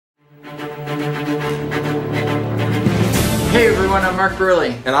everyone, I'm Mark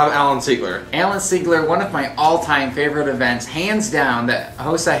Burley. And I'm Alan Siegler. Alan Siegler, one of my all-time favorite events, hands down, that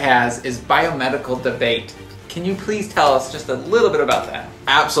HOSA has is biomedical debate. Can you please tell us just a little bit about that?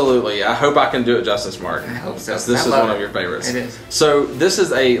 Absolutely. I hope I can do it justice, Mark. I hope so. This is one of your favorites. It is. So this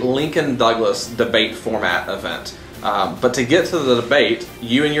is a Lincoln Douglas debate format event. But to get to the debate,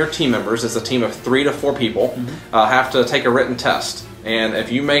 you and your team members, it's a team of 3 to 4 people, have to take a written test. And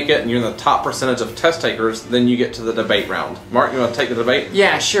if you make it and you're in the top percentage of test takers, then you get to the debate round. Mark, you want to take the debate?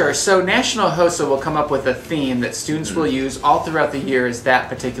 Yeah, sure. So National HOSA will come up with a theme that students will use all throughout the year as that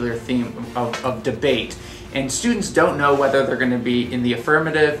particular theme of debate. And students don't know whether they're going to be in the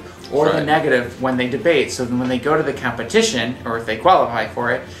affirmative or the negative when they debate. So then when they go to the competition, or if they qualify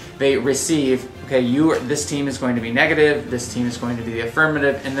for it, they receive, okay, this team is going to be negative, this team is going to be the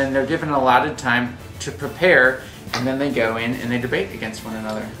affirmative, and then they're given a allotted time to prepare, and then they go in and they debate against one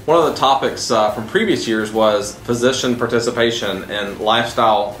another. One of the topics from previous years was physician participation and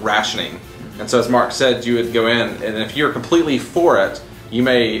lifestyle rationing. And so as Mark said, you would go in, and if you're completely for it, you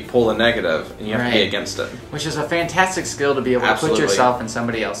may pull the negative and you have to pay against it. Which is a fantastic skill to be able to put yourself in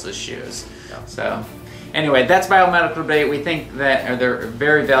somebody else's shoes. Yeah. So anyway, that's biomedical debate. We think that they're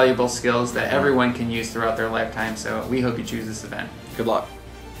very valuable skills that everyone can use throughout their lifetime, so we hope you choose this event. Good luck.